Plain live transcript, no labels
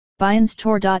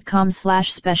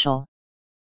BuyInStore.com/special.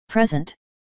 Present.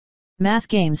 Math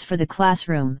games for the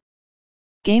classroom.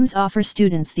 Games offer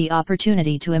students the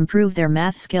opportunity to improve their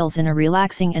math skills in a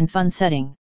relaxing and fun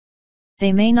setting.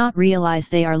 They may not realize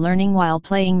they are learning while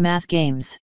playing math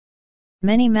games.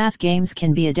 Many math games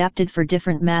can be adapted for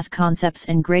different math concepts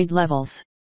and grade levels.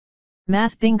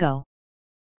 Math Bingo.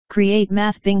 Create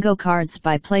math bingo cards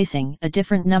by placing a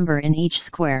different number in each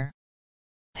square.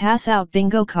 Pass out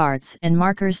bingo cards and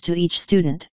markers to each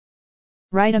student.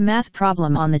 Write a math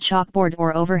problem on the chalkboard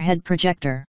or overhead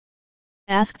projector.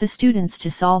 Ask the students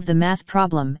to solve the math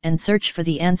problem and search for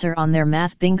the answer on their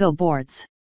math bingo boards.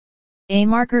 A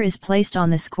marker is placed on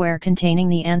the square containing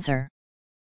the answer.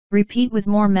 Repeat with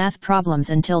more math problems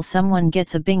until someone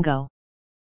gets a bingo.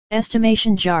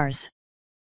 Estimation jars.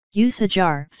 Use a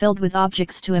jar filled with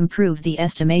objects to improve the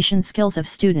estimation skills of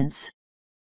students.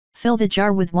 Fill the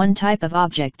jar with one type of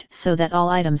object so that all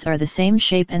items are the same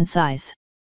shape and size.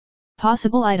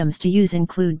 Possible items to use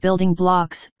include building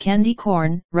blocks, candy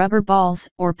corn, rubber balls,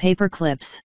 or paper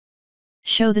clips.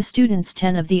 Show the students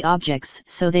 10 of the objects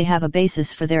so they have a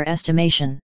basis for their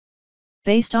estimation.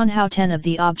 Based on how 10 of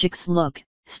the objects look,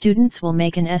 students will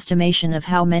make an estimation of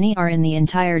how many are in the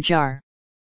entire jar.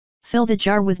 Fill the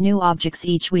jar with new objects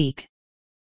each week.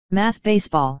 Math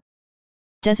baseball.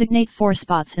 Designate 4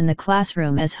 spots in the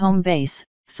classroom as home base,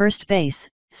 first base,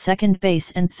 second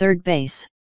base and third base.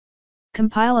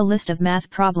 Compile a list of math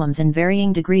problems in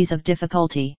varying degrees of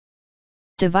difficulty.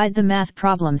 Divide the math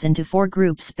problems into 4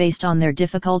 groups based on their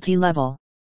difficulty level.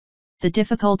 The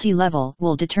difficulty level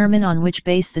will determine on which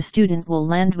base the student will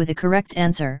land with a correct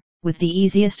answer, with the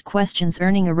easiest questions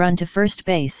earning a run to first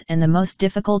base and the most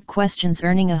difficult questions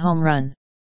earning a home run.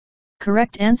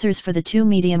 Correct answers for the 2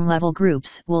 medium-level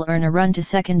groups will earn a run to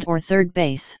second or third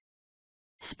base.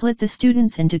 Split the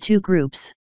students into 2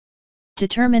 groups.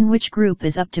 Determine which group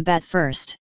is up to bat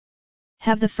first.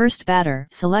 Have the first batter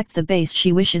select the base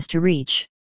she wishes to reach.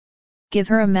 Give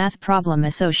her a math problem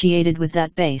associated with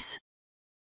that base.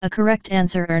 A correct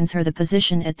answer earns her the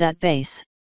position at that base.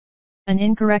 An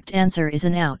incorrect answer is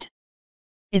an out.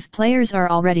 If players are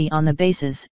already on the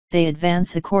bases, they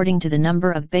advance according to the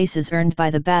number of bases earned by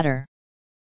the batter.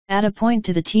 Add a point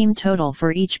to the team total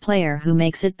for each player who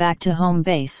makes it back to home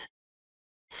base.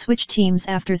 Switch teams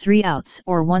after 3 outs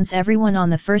or once everyone on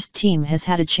the first team has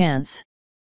had a chance.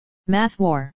 Math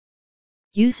War.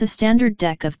 Use a standard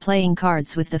deck of playing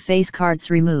cards with the face cards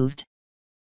removed.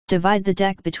 Divide the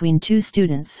deck between 2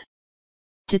 students.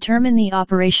 Determine the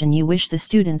operation you wish the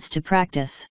students to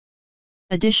practice.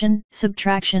 Addition,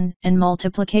 subtraction, and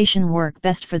multiplication work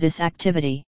best for this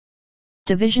activity.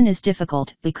 Division is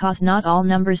difficult because not all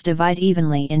numbers divide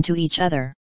evenly into each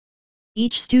other.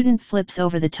 Each student flips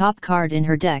over the top card in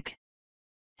her deck.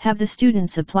 Have the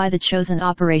students apply the chosen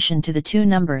operation to the 2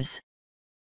 numbers.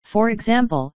 For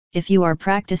example, if you are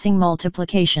practicing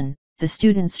multiplication, the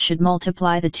students should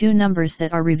multiply the 2 numbers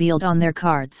that are revealed on their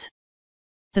cards.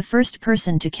 The first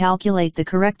person to calculate the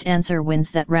correct answer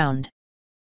wins that round.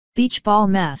 Beach ball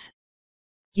math.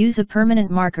 Use a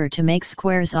permanent marker to make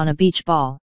squares on a beach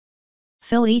ball.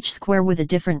 Fill each square with a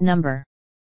different number.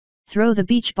 Throw the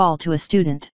beach ball to a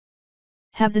student.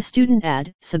 Have the student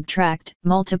add, subtract,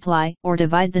 multiply, or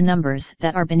divide the numbers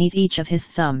that are beneath each of his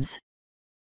thumbs.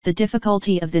 The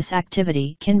difficulty of this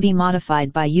activity can be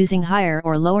modified by using higher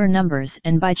or lower numbers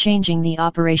and by changing the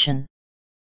operation.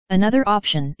 Another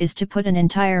option is to put an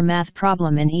entire math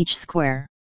problem in each square.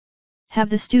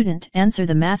 Have the student answer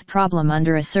the math problem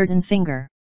under a certain finger.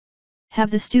 Have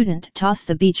the student toss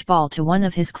the beach ball to one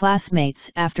of his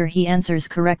classmates after he answers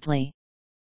correctly.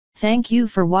 Thank you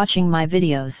for watching my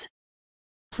videos.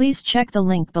 Please check the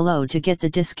link below to get the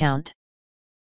discount.